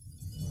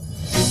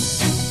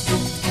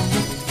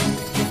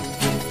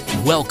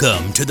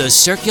Welcome to the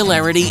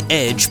Circularity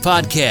Edge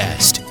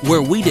podcast,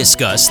 where we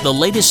discuss the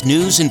latest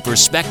news and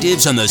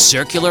perspectives on the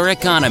circular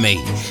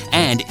economy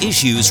and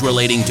issues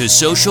relating to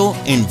social,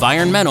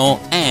 environmental,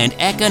 and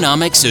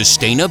economic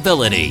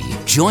sustainability.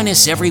 Join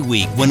us every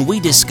week when we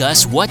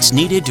discuss what's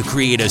needed to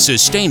create a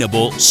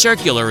sustainable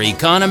circular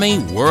economy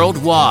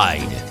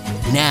worldwide.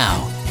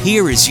 Now,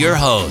 here is your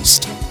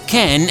host,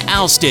 Ken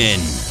Alston.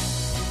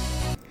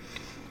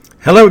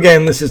 Hello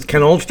again, this is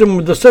Ken Alston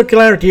with the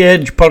Circularity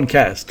Edge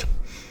podcast.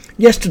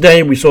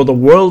 Yesterday we saw the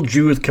world's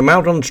youth come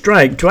out on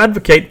strike to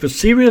advocate for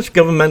serious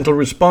governmental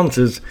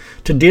responses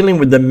to dealing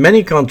with the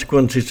many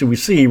consequences we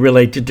see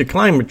related to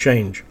climate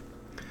change.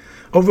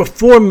 Over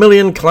 4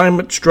 million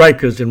climate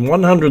strikers in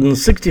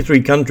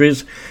 163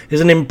 countries is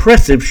an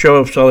impressive show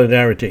of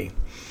solidarity.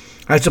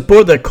 I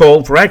support their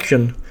call for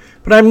action,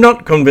 but I'm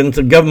not convinced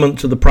that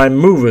governments are the prime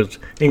movers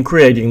in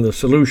creating the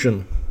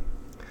solution.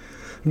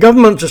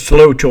 Governments are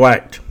slow to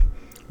act.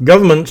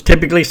 Governments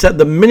typically set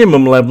the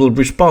minimum level of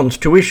response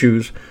to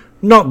issues,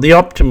 not the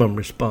optimum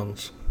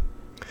response.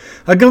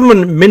 A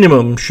government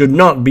minimum should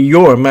not be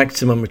your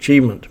maximum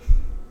achievement.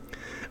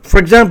 For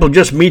example,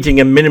 just meeting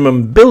a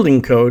minimum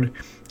building code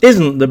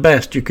isn't the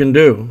best you can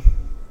do.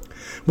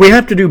 We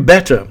have to do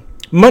better,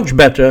 much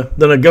better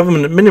than a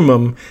government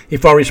minimum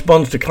if our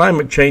response to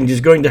climate change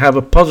is going to have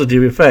a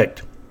positive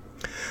effect.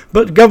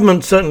 But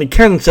governments certainly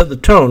can set the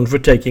tone for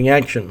taking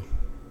action.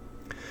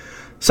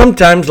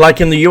 Sometimes,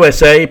 like in the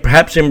USA,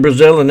 perhaps in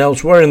Brazil and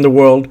elsewhere in the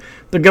world,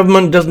 the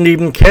government doesn't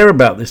even care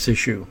about this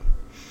issue.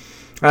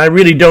 I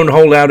really don't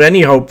hold out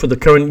any hope for the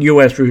current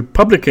US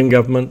Republican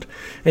government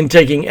in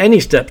taking any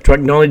steps to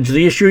acknowledge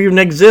the issue even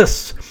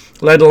exists,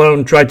 let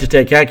alone try to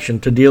take action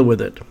to deal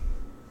with it.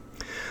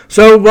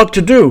 So what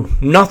to do?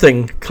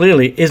 Nothing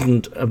clearly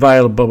isn't a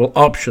viable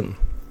option.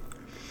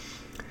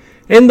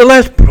 In the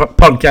last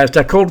podcast,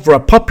 I called for a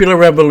popular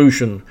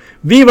revolution.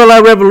 Viva la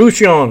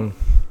revolution!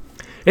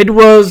 It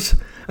was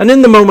an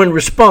in-the-moment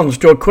response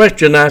to a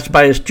question asked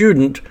by a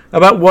student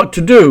about what to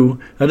do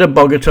at a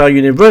Bogota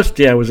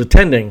university I was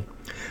attending.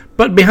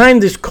 But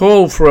behind this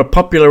call for a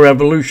popular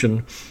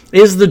revolution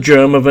is the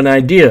germ of an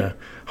idea,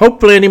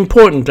 hopefully an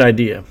important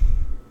idea.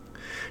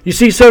 You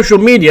see, social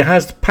media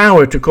has the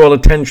power to call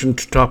attention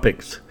to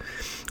topics,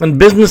 and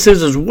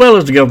businesses as well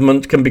as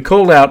governments can be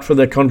called out for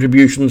their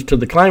contributions to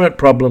the climate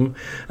problem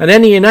and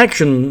any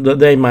inaction that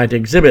they might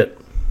exhibit.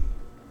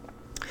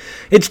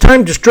 It's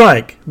time to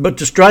strike, but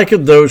to strike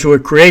at those who are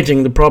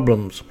creating the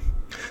problems.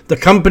 The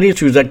companies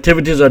whose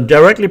activities are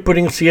directly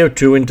putting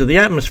CO2 into the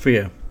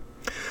atmosphere.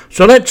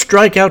 So let's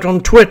strike out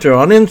on Twitter,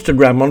 on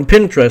Instagram, on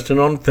Pinterest, and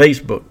on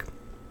Facebook.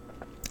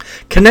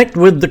 Connect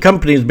with the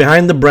companies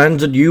behind the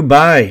brands that you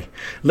buy.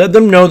 Let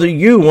them know that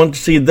you want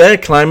to see their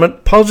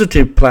climate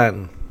positive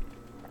plan.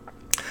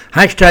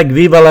 Hashtag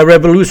Viva la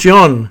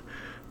Revolution,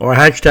 or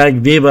hashtag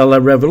Viva la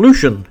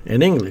Revolution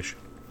in English.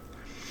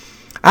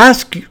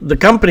 Ask the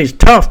companies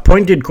tough,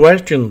 pointed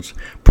questions.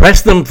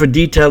 Press them for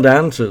detailed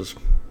answers.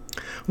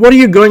 What are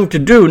you going to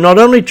do not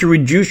only to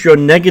reduce your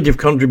negative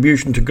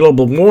contribution to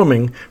global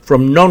warming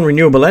from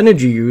non-renewable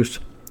energy use,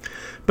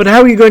 but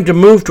how are you going to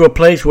move to a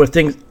place where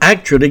things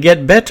actually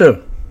get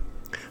better?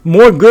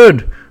 More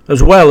good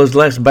as well as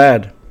less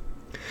bad.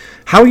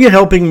 How are you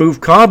helping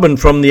move carbon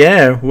from the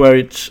air, where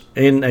it's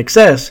in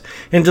excess,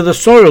 into the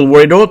soil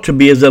where it ought to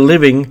be as a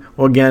living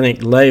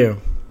organic layer?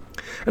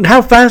 And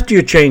how fast are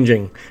you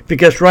changing?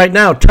 Because right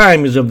now,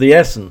 time is of the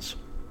essence.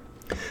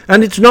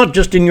 And it's not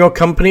just in your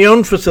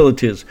company-owned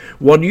facilities.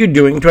 What are you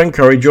doing to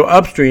encourage your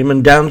upstream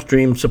and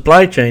downstream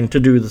supply chain to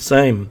do the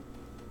same?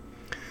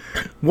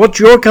 What's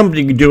your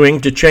company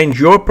doing to change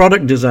your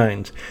product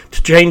designs,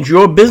 to change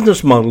your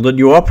business model that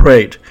you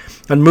operate,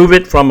 and move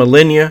it from a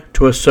linear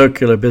to a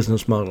circular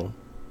business model?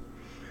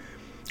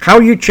 How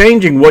are you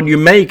changing what you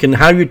make and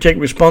how you take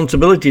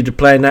responsibility to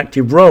play an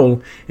active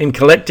role in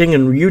collecting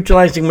and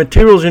utilizing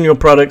materials in your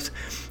products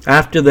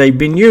after they've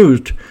been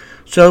used,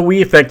 so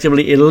we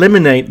effectively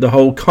eliminate the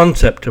whole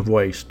concept of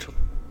waste?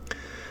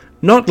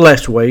 Not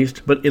less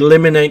waste, but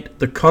eliminate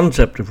the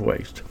concept of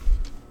waste.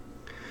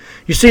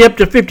 You see, up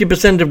to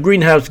 50% of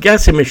greenhouse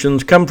gas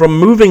emissions come from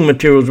moving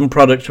materials and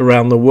products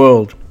around the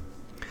world.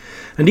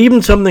 And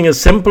even something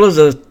as simple as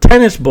a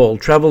tennis ball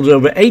travels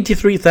over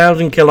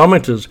 83,000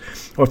 kilometers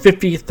or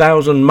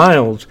 50,000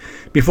 miles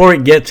before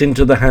it gets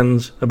into the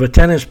hands of a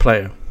tennis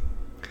player.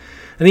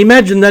 And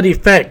imagine that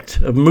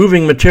effect of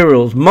moving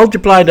materials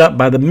multiplied up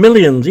by the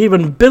millions,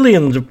 even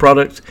billions of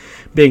products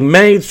being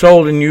made,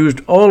 sold, and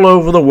used all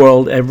over the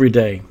world every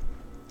day.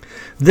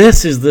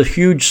 This is the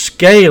huge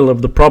scale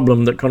of the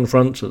problem that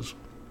confronts us.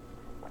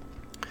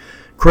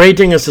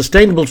 Creating a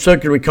sustainable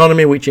circular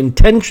economy which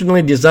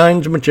intentionally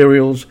designs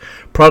materials,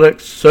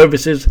 products,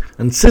 services,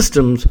 and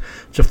systems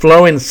to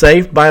flow in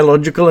safe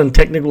biological and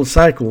technical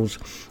cycles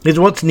is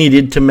what's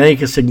needed to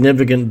make a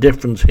significant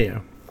difference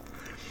here.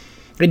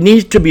 It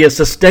needs to be a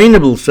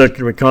sustainable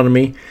circular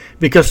economy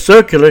because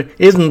circular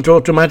isn't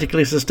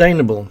automatically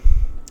sustainable.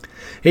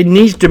 It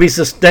needs to be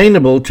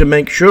sustainable to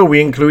make sure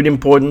we include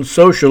important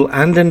social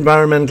and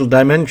environmental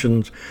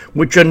dimensions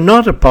which are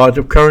not a part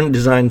of current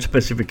design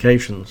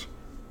specifications.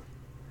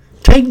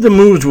 Take the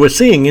moves we're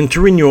seeing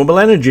into renewable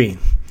energy.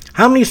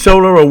 How many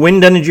solar or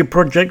wind energy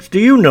projects do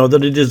you know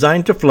that are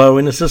designed to flow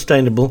in a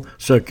sustainable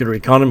circular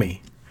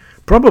economy?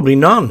 Probably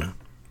none.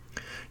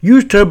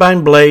 Used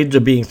turbine blades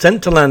are being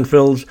sent to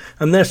landfills,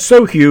 and they're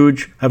so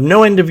huge, have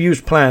no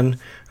end-of-use plan,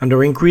 and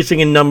are increasing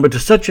in number to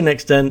such an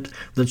extent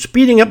that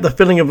speeding up the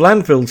filling of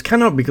landfills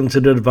cannot be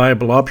considered a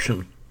viable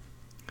option.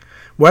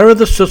 Where are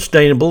the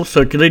sustainable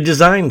circular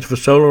designs for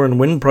solar and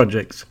wind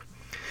projects?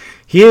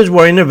 Here's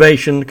where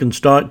innovation can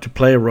start to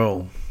play a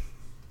role.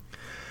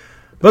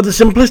 But the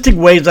simplistic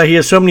ways I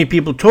hear so many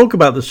people talk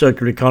about the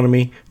circular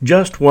economy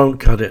just won't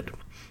cut it.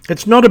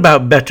 It's not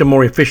about better,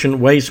 more efficient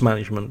waste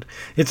management.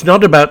 It's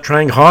not about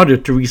trying harder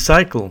to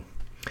recycle.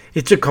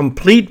 It's a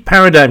complete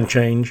paradigm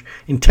change,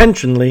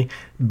 intentionally,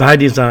 by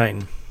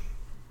design.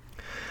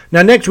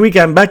 Now next week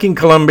I'm back in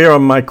Colombia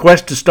on my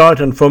quest to start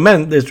and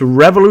foment this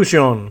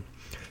revolution.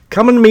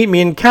 Come and meet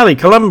me in Cali,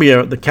 Colombia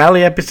at the Cali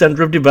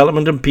Epicenter of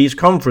Development and Peace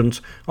Conference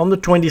on the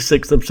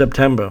 26th of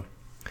September.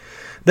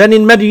 Then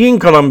in Medellin,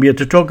 Colombia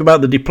to talk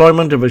about the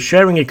deployment of a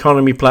sharing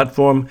economy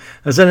platform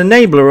as an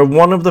enabler of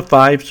one of the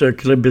 5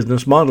 circular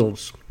business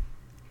models.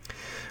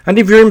 And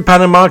if you're in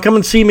Panama, come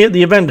and see me at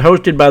the event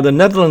hosted by the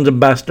Netherlands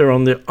ambassador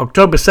on the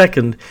October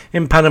 2nd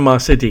in Panama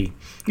City.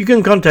 You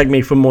can contact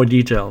me for more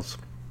details.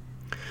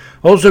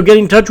 Also, get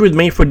in touch with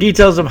me for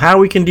details of how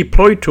we can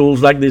deploy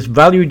tools like this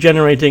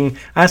value-generating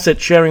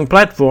asset-sharing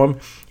platform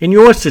in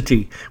your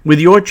city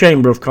with your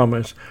Chamber of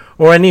Commerce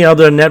or any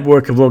other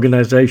network of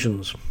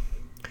organizations.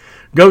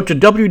 Go to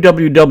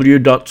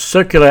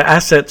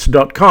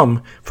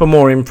www.circularassets.com for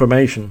more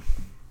information.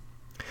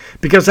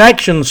 Because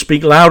actions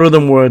speak louder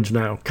than words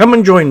now. Come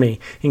and join me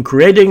in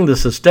creating the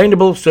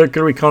sustainable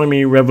circular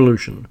economy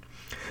revolution.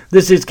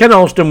 This is Ken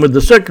Alston with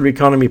the Circular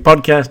Economy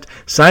Podcast,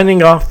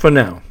 signing off for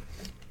now.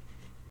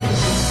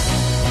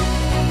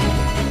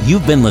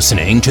 You've been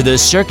listening to the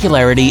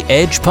Circularity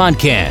Edge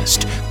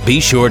podcast. Be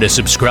sure to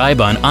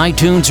subscribe on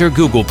iTunes or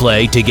Google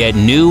Play to get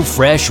new,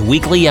 fresh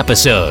weekly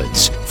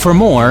episodes. For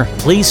more,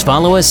 please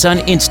follow us on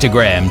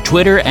Instagram,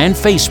 Twitter, and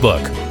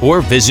Facebook,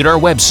 or visit our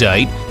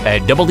website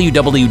at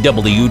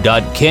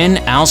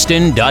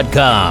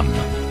www.kenalston.com.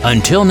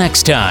 Until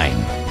next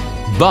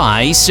time,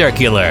 buy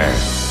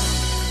circular.